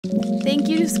Thank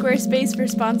you to Squarespace for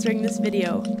sponsoring this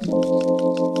video.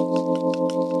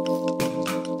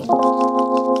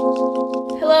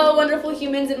 Hello wonderful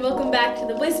humans and welcome back to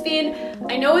the Bliss Bean.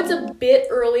 I know it's a bit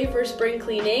early for spring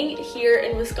cleaning. Here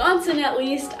in Wisconsin at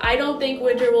least, I don't think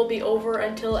winter will be over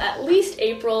until at least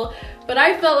April, but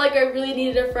I felt like I really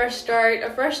needed a fresh start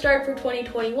for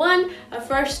 2021, a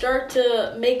fresh start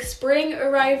to make spring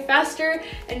arrive faster.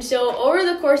 And so over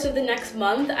the course of the next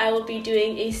month, I will be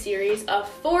doing a series of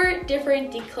 4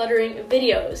 different decluttering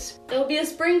videos. There'll be a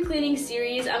spring cleaning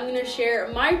series. I'm going to share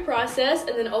my process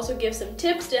and then also give some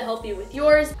tips to help you with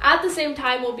yours. At the same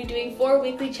time, we'll be doing 4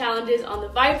 weekly challenges on the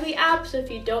Vibely app. So if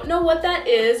you don't know what that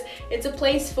is, it's a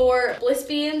place for Bliss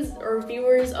Beans or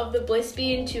viewers of the Bliss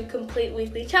Bean to complete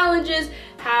weekly challenges,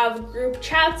 have group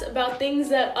chats about things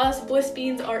that us Bliss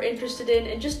Beans are interested in,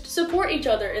 and just support each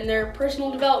other in their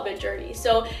personal development journey.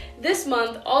 So this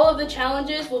month, all of the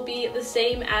challenges will be the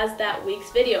same as that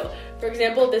week's video. For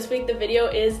example, this week the video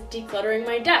is decluttering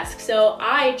my desk. So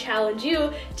I challenge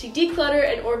you to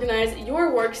declutter and organize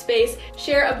your workspace,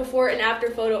 share a before and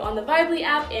after photo on the Vibely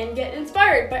app, and get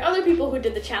inspired by other people who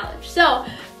did the challenge. So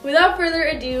without further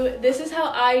ado, this is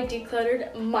how I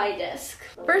decluttered my desk.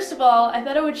 First of all, I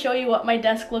thought I would show you what my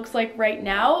desk looks like right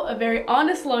now, a very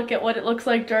honest look at what it looks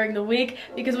like during the week,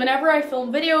 because whenever I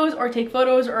film videos or take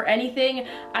photos or anything,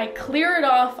 I clear it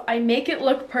off, I make it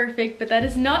look perfect, but that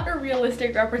is not a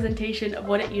realistic representation of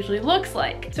what it usually looks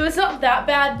like. So it's not that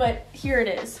bad, but here it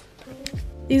is.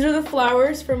 These are the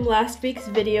flowers from last week's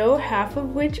video, half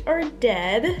of which are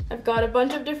dead. I've got a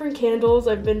bunch of different candles.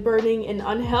 I've been burning an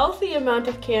unhealthy amount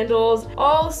of candles,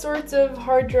 all sorts of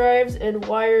hard drives and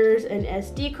wires and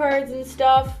SD cards and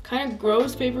stuff. Kind of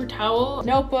gross paper towel,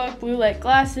 notebook, blue light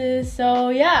glasses. So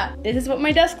yeah, this is what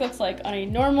my desk looks like on a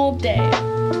normal day.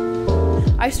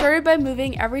 I started by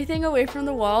moving everything away from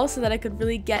the wall so that I could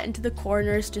really get into the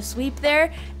corners to sweep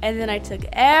there, and then I took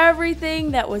everything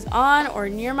that was on or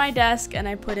near my desk and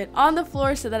I put it on the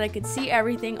floor so that I could see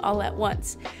everything all at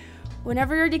once.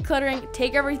 Whenever you're decluttering,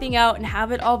 take everything out and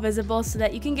have it all visible so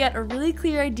that you can get a really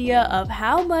clear idea of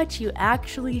how much you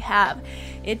actually have.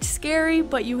 It's scary,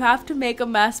 but you have to make a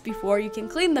mess before you can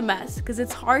clean the mess, because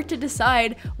it's hard to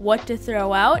decide what to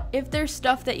throw out if there's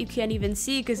stuff that you can't even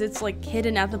see because it's like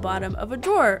hidden at the bottom of a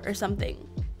drawer or something.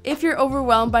 If you're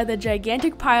overwhelmed by the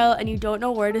gigantic pile and you don't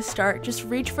know where to start, just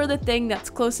reach for the thing that's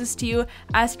closest to you.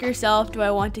 Ask yourself, do I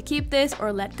want to keep this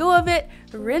or let go of it?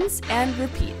 Rinse and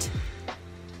repeat.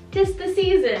 'Tis the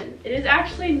season. It is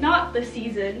actually not the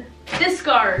season.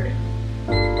 Discard.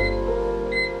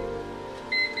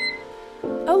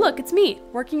 Oh look, it's me,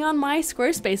 working on my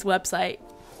Squarespace website.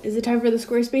 Is it time for the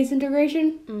Squarespace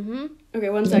integration? Okay,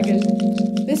 1 second.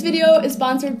 This video is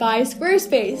sponsored by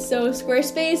Squarespace. So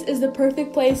Squarespace is the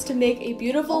perfect place to make a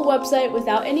beautiful website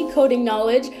without any coding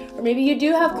knowledge, or maybe you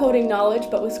do have coding knowledge,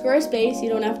 but with Squarespace, you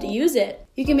don't have to use it.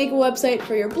 You can make a website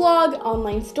for your blog,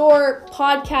 online store,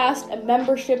 podcast, a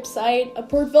membership site, a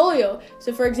portfolio.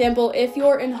 So for example, if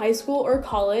you're in high school or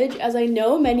college, as I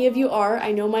know many of you are,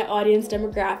 I know my audience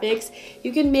demographics,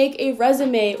 you can make a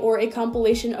resume or a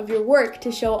compilation of your work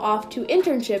to show off to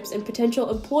internships and potential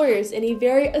employers in a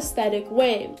very aesthetic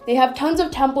way. They have tons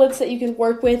of templates that you can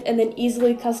work with and then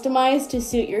easily customize to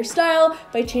suit your style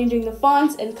by changing the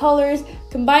fonts and colors,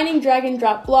 combining drag and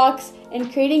drop blocks, and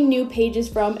creating new pages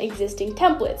from existing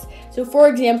templates. So for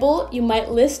example, you might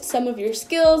list some of your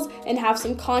skills and have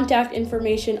some contact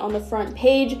information on the front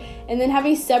page, and then have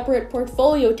a separate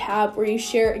portfolio tab where you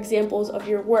share examples of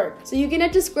your work. So you can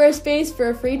head to Squarespace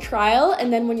for a free trial,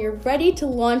 and then when you're ready to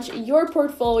launch your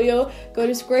portfolio, go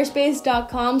to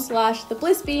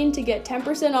squarespace.com/theblissbean to get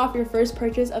 10% off your first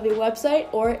purchase of a website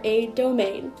or a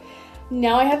domain.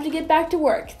 Now I have to get back to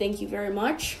work. Thank you very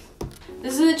much.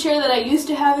 This is a chair that I used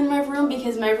to have in my room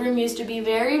because my room used to be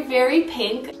very, very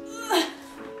pink.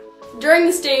 During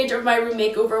the stage of my room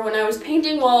makeover when I was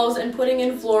painting walls and putting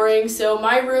in flooring, so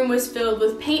my room was filled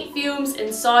with paint fumes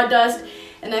and sawdust,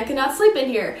 and I could not sleep in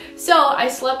here. So I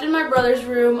slept in my brother's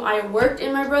room, I worked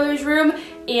in my brother's room,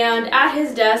 and at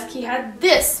his desk he had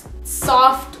this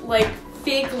soft, like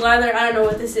fake leather, I don't know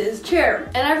what this is, chair.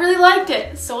 And I really liked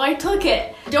it, so I took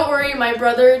it. Don't worry, my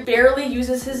brother barely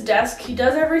uses his desk. He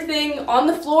does everything on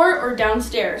the floor or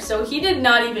downstairs, so he did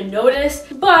not even notice.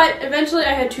 But eventually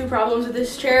I had 2 problems with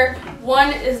this chair.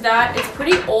 One is that it's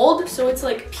pretty old, so it's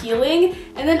like peeling.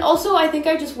 And then also I think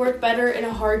I just work better in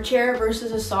a hard chair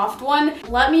versus a soft one.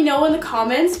 Let me know in the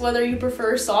comments whether you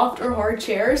prefer soft or hard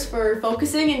chairs for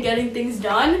focusing and getting things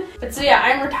done. But so yeah,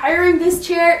 I'm retiring this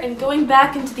chair and going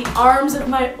back into the arms of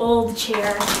my old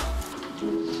chair.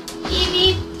 Beep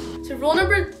beep. So rule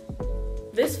number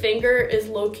This finger is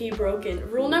low-key broken.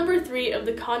 Rule number 3 of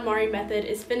the KonMari method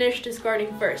is finish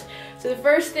discarding first. So the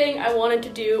first thing I wanted to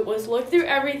do was look through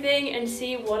everything and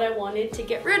see what I wanted to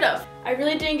get rid of. I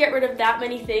really didn't get rid of that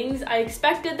many things. I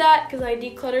expected that because I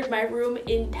decluttered my room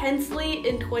intensely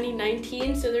in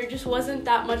 2019, so there just wasn't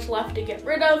that much left to get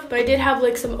rid of. But I did have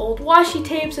like some old washi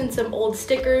tapes and some old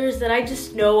stickers that I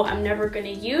just know I'm never gonna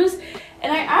use.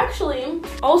 And I actually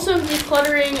also am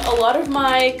decluttering a lot of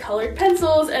my colored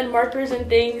pencils and markers and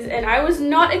things, and I was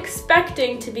not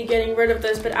expecting to be getting rid of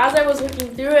this, but as I was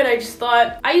looking through it, I just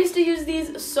thought, I used to use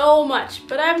these so much,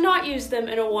 but I have not used them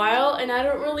in a while, and I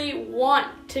don't really want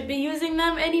to be using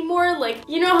them anymore. Like,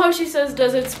 you know how she says,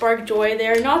 does it spark joy? They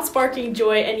are not sparking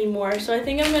joy anymore, so I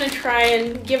think I'm gonna try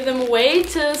and give them away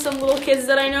to some little kids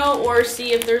that I know, or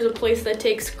see if there's a place that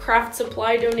takes craft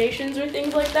supply donations or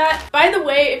things like that. By the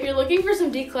way, if you're looking for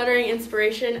some decluttering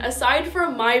inspiration, aside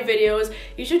from my videos,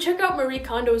 you should check out Marie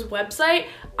Kondo's website.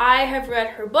 I have read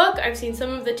her book, I've seen some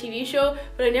of the TV show,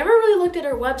 but I never really looked at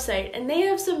her website, and they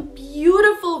have some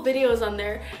beautiful videos on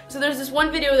there. So there's this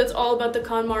one video that's all about the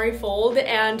KonMari fold,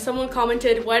 and someone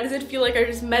commented, why does it feel like I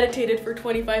just meditated for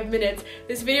 25 minutes?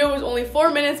 This video was only 4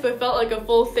 minutes, but felt like a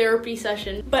full therapy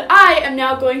session. But I am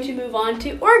now going to move on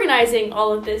to organizing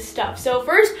all of this stuff. So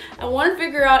first, I want to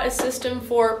figure out a system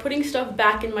for putting stuff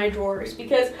back in my drawers,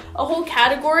 because a whole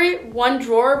category, one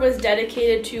drawer, was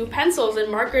dedicated to pencils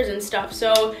and markers and stuff.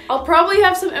 So I'll probably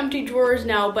have some empty drawers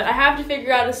now, but I have to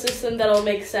figure out a system that'll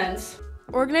make sense.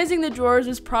 Organizing the drawers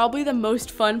was probably the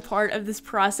most fun part of this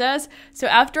process. So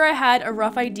after I had a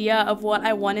rough idea of what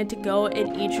I wanted to go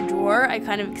in each drawer, I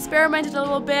kind of experimented a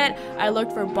little bit. I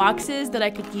looked for boxes that I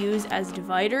could use as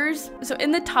dividers. So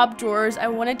in the top drawers, I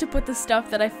wanted to put the stuff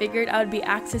that I figured I would be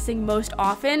accessing most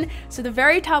often. So the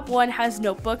very top one has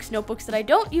notebooks that I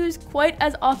don't use quite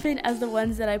as often as the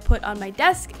ones that I put on my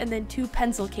desk, and then 2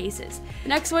 pencil cases. The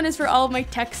next one is for all of my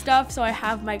tech stuff. So I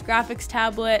have my graphics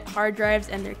tablet, hard drives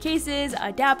and their cases,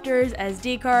 adapters,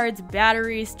 SD cards,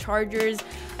 batteries, chargers.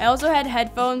 I also had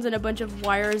headphones and a bunch of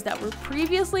wires that were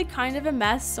previously kind of a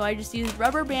mess, so I just used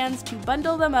rubber bands to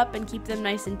bundle them up and keep them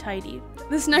nice and tidy.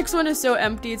 This next one is so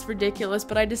empty, it's ridiculous,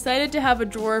 but I decided to have a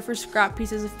drawer for scrap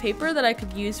pieces of paper that I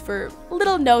could use for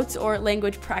little notes or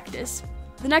language practice.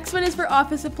 The next one is for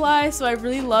office supplies, so I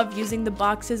really love using the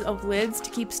boxes of lids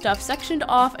to keep stuff sectioned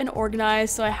off and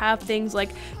organized. So I have things like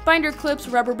binder clips,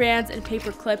 rubber bands, and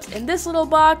paper clips in this little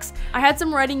box. I had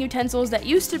some writing utensils that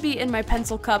used to be in my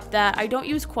pencil cup that I don't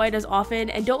use quite as often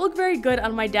and don't look very good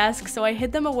on my desk, so I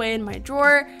hid them away in my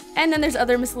drawer. And then there's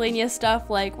other miscellaneous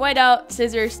stuff like whiteout,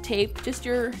 scissors, tape, just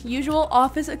your usual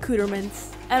office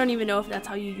accoutrements. I don't even know if that's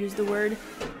how you use the word.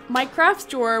 My crafts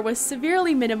drawer was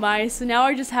severely minimized, so now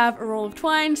I just have a roll of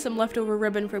twine, some leftover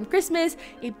ribbon from Christmas,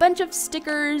 a bunch of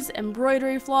stickers,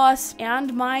 embroidery floss,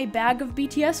 and my bag of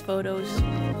BTS photos.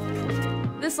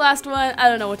 This last one, I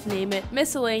don't know what to name it.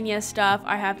 Miscellaneous stuff.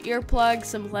 I have earplugs,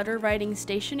 some letter writing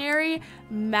stationery,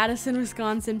 Madison,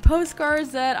 Wisconsin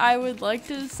postcards that I would like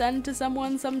to send to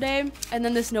someone someday, and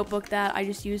then this notebook that I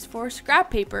just use for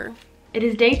scrap paper. It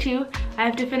is day 2. I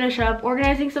have to finish up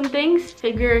organizing some things,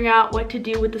 figuring out what to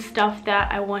do with the stuff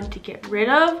that I want to get rid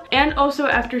of. And also,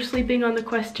 after sleeping on the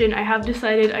question, I have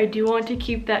decided I do want to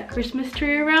keep that Christmas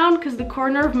tree around because the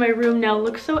corner of my room now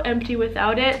looks so empty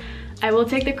without it. I will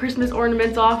take the Christmas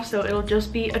ornaments off, so it'll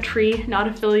just be a tree, not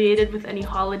affiliated with any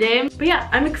holiday. But yeah,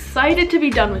 I'm excited to be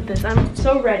done with this. I'm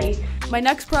so ready. My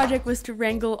next project was to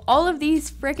wrangle all of these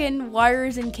frickin'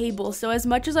 wires and cables. So as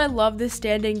much as I love this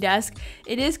standing desk,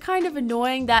 it is kind of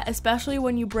annoying that, especially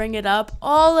when you bring it up,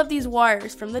 all of these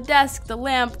wires from the desk, the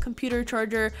lamp, computer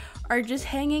charger are just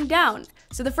hanging down.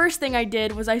 So the first thing I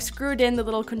did was I screwed in the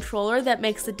little controller that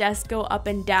makes the desk go up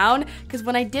and down, because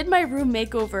when I did my room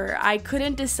makeover, I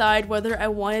couldn't decide whether I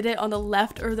wanted it on the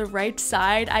left or the right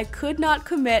side. I could not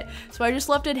commit, so I just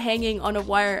left it hanging on a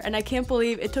wire, and I can't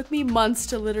believe it took me months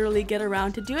to literally get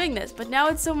around to doing this, but now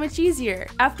it's so much easier.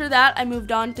 After that, I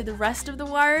moved on to the rest of the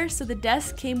wires. So the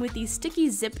desk came with these sticky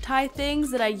zip tie things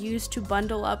that I used to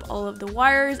bundle up all of the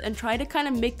wires and try to kind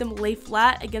of make them lay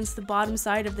flat against the bottom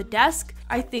side of the desk.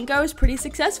 I think I was pretty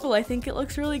successful. I think it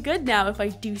looks really good now, if I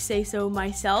do say so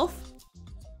myself.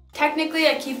 Technically,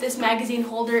 I keep this magazine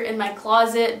holder in my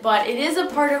closet, but it is a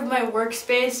part of my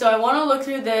workspace, so I want to look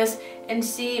through this and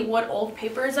see what old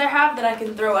papers I have that I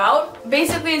can throw out.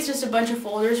 Basically, it's just a bunch of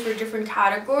folders for different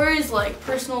categories, like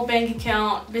personal bank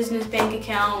account, business bank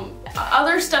account,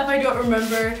 other stuff I don't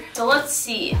remember. So let's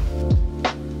see.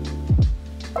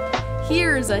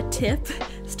 Here's a tip.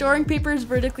 Storing papers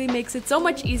vertically makes it so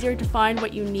much easier to find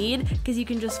what you need because you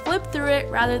can just flip through it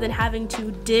rather than having to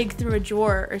dig through a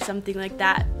drawer or something like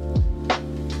that.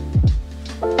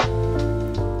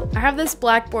 have this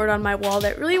blackboard on my wall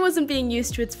that really wasn't being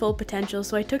used to its full potential,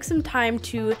 so I took some time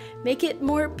to make it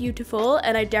more beautiful,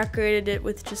 and I decorated it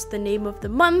with just the name of the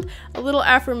month, a little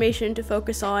affirmation to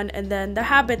focus on, and then the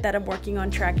habit that I'm working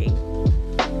on tracking.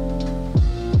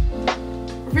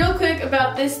 Real quick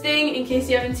about this thing, in case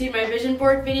you haven't seen my vision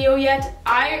board video yet,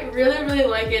 I really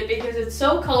like it because it's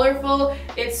so colorful.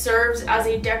 It serves as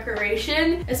a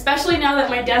decoration, especially now that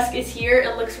my desk is here.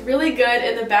 It looks really good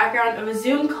in the background of a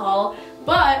Zoom call,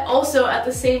 but also at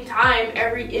the same time,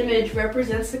 every image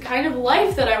represents the kind of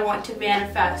life that I want to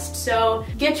manifest. So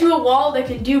get you a wall that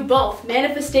can do both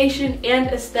manifestation and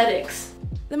aesthetics.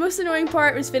 The most annoying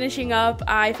part was finishing up.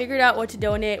 I figured out what to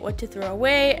donate, what to throw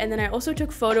away, and then I also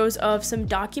took photos of some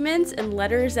documents and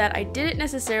letters that I didn't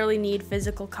necessarily need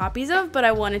physical copies of, but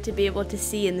I wanted to be able to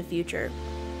see in the future.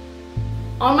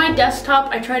 On my desktop,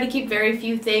 I try to keep very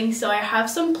few things, so I have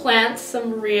some plants,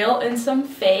 some real and some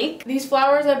fake. These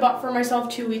flowers I bought for myself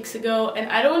 2 weeks ago, and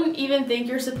I don't even think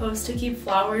you're supposed to keep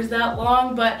flowers that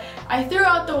long, but I threw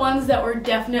out the ones that were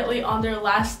definitely on their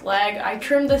last leg. I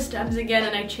trimmed the stems again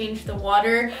and I changed the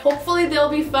water. Hopefully they'll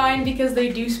be fine because they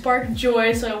do spark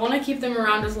joy, so I want to keep them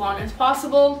around as long as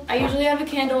possible. I usually have a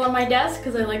candle on my desk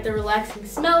because I like the relaxing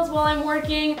smells while I'm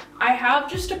working. I have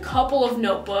just a couple of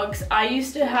notebooks. I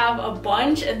used to have a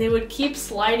bunch and they would keep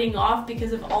sliding off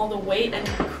because of all the weight and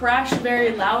crash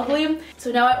very loudly. So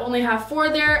now I only have 4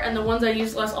 there, and the ones I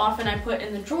use less often I put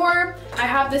in the drawer. I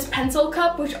have this pencil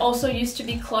cup, which also used to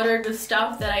be cluttered with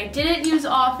stuff that I didn't use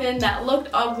often, that looked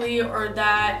ugly, or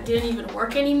that didn't even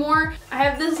work anymore. I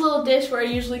have this little dish where I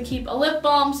usually keep a lip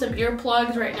balm, some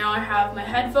earplugs. Right now I have my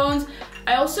headphones.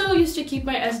 I also used to keep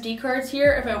my SD cards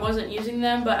here if I wasn't using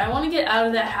them, but I want to get out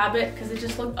of that habit because it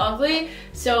just looked ugly.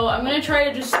 So I'm going to try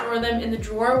to just store them in the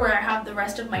drawer where I have the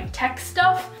rest of my tech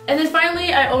stuff. And then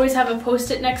finally, I always have a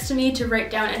post-it next to me to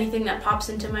write down anything that pops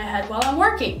into my head while I'm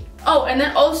working. Oh, and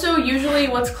then also usually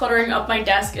what's cluttering up my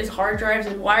desk is hard drives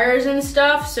and wires and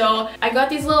stuff. So I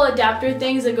got these little adapter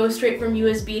things that go straight from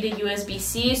USB to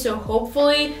USB-C. So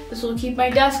hopefully this will keep my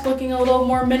desk looking a little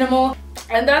more minimal.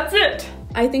 And that's it.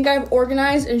 I think I've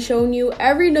organized and shown you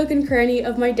every nook and cranny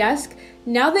of my desk.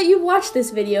 Now that you've watched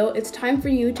this video, it's time for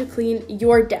you to clean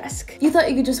your desk. You thought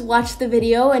you could just watch the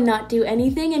video and not do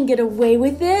anything and get away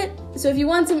with it? So if you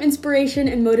want some inspiration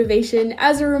and motivation,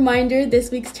 as a reminder,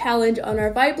 this week's challenge on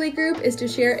our Vibely group is to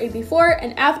share a before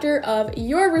and after of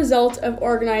your results of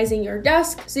organizing your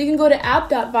desk. So you can go to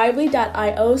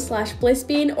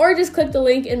app.vibely.io/blissbean or just click the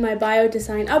link in my bio to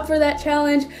sign up for that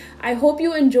challenge. I hope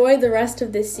you enjoy the rest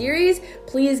of this series.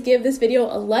 Please give this video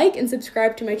a like and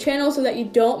subscribe to my channel so that you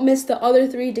don't miss the other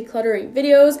 3 decluttering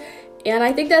videos. And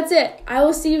I think that's it. I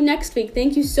will see you next week.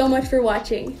 Thank you so much for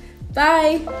watching.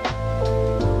 Bye!